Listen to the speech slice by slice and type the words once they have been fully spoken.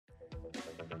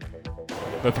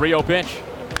The 3-0 pitch.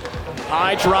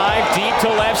 High drive, deep to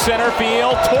left center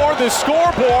field, toward the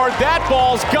scoreboard. That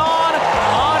ball's gone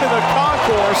onto the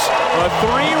concourse. A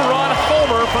 3-run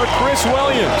homer for Chris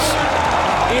Williams.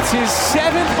 It's his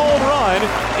 7th home run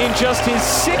in just his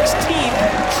 16th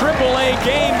AAA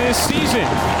game this season.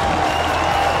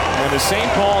 And the St.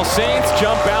 Paul Saints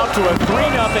jump out to a 3-0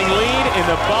 lead in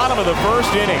the bottom of the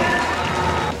first inning.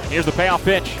 Here's the payoff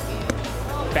pitch.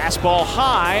 Fastball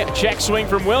high, check swing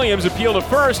from Williams, appeal to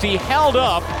first. He held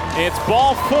up. It's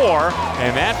ball 4,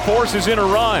 and that forces in a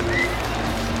run.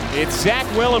 It's Zach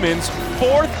Williman's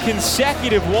 4th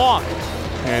consecutive walk.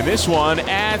 And this one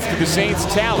adds to the Saints'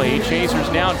 tally. Chasers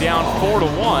now down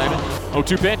 4-1.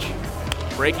 0-2 pitch.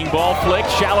 Breaking ball flick,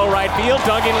 shallow right field.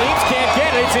 Duncan leaps, can't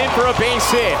get it. It's in for a base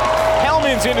hit.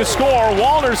 Hellman's in to score.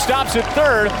 Wallner stops at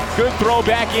third. Good throw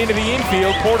back into the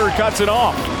infield. Porter cuts it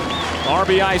off.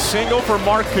 RBI single for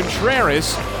Mark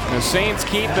Contreras. The Saints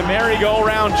keep the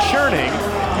merry-go-round churning.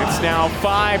 It's now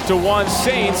 5-1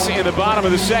 Saints in the bottom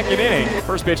of the second inning.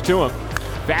 First pitch to him.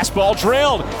 Fastball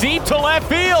drilled deep to left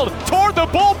field toward the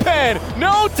bullpen.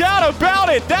 No doubt about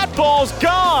it. That ball's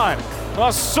gone.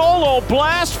 A solo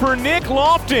blast for Nick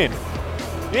Lofton.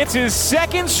 It's his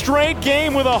 2nd straight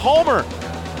game with a homer.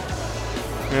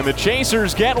 And the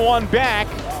Chasers get one back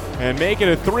and make it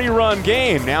a 3-run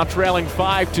game, now trailing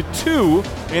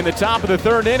 5-2 in the top of the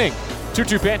 3rd inning.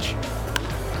 2-2 pitch.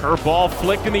 Curveball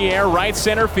flicked in the air, right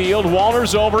center field.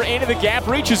 Wallner's over into the gap,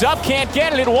 reaches up, can't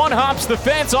get it. It one-hops the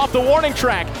fence off the warning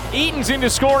track. Eaton's in to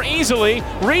score easily.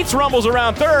 Reitz rumbles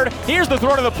around third. Here's the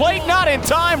throw to the plate, not in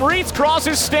time. Reitz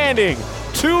crosses standing.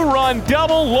 2-run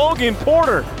double Logan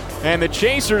Porter. And the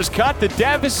Chasers cut the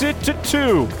deficit to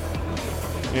 2.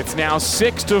 It's now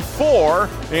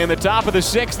 6-4 in the top of the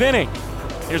 6th inning.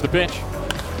 Here's the pitch.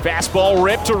 Fastball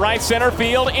ripped to right center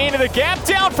field, into the gap,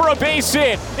 down for a base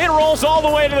hit. It rolls all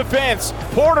the way to the fence.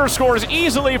 Porter scores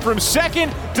easily from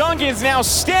second. Duncan's now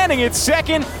standing at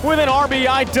second with an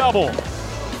RBI double.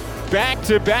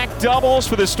 Back-to-back doubles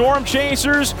for the Storm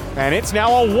Chasers, and it's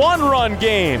now a 1-run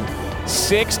game.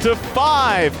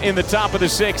 6-5 in the top of the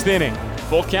 6th inning.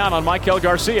 Full count on Michael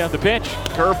Garcia. The pitch.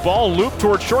 Curveball loop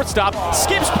towards shortstop.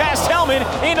 Skips past Hellman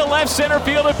into left center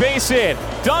field, a base hit.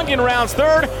 Duncan rounds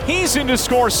third. He's in to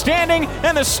score standing.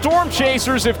 And the Storm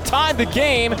Chasers have tied the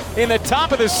game in the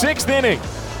top of the 6th inning.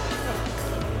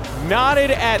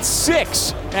 Knotted at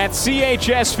 6 at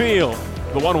CHS Field.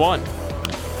 The 1-1.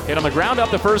 Hit on the ground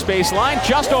up the first base line,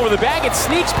 just over the bag. It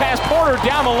sneaks past Porter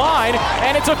down the line,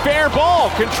 and it's a fair ball.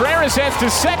 Contreras heads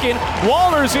to second.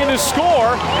 Wallner's in to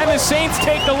score, and the Saints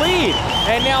take the lead.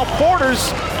 And now Porter's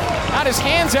got his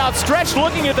hands outstretched,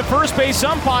 looking at the first base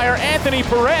umpire, Anthony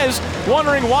Perez,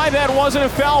 wondering why that wasn't a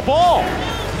foul ball.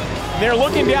 They're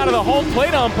looking down to the home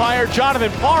plate umpire,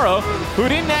 Jonathan Parra, who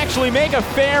didn't actually make a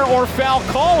fair or foul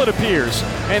call, it appears.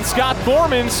 And Scott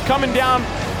Thorman's coming down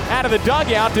out of the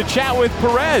dugout to chat with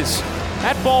Perez.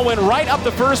 That ball went right up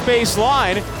the first base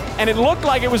line, and it looked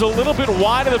like it was a little bit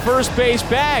wide of the first base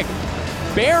bag.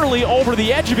 Barely over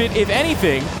the edge of it, if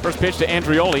anything. First pitch to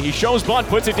Andrioli. He shows bunt,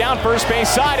 puts it down first base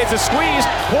side. It's a squeeze.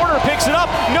 Porter picks it up.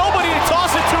 Nobody to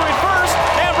toss it to at first.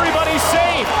 Everybody's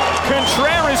safe.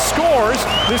 Contreras scores.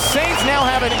 The Saints now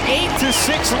have an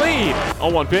 8-6 lead.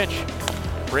 0-1 pitch.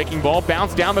 Breaking ball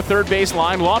bounced down the third base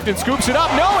line. Lofton scoops it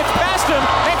up. No, it's past him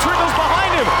and trickles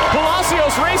behind him.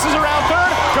 Palacios races around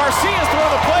third. Garcia's throw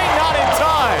the plate, not in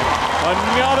time.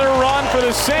 Another run for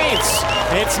the Saints.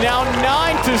 It's now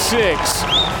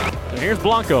 9-6. And here's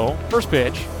Blanco. First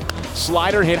pitch.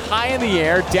 Slider hit high in the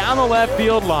air, down the left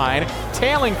field line.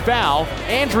 Tailing foul.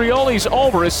 Andrioli's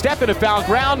over. A step into foul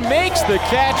ground. Makes the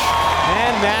catch.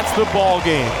 And that's the ball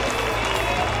game.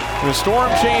 The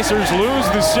Storm Chasers lose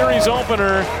the series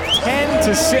opener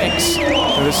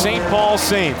 10-6 to the St. Paul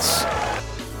Saints.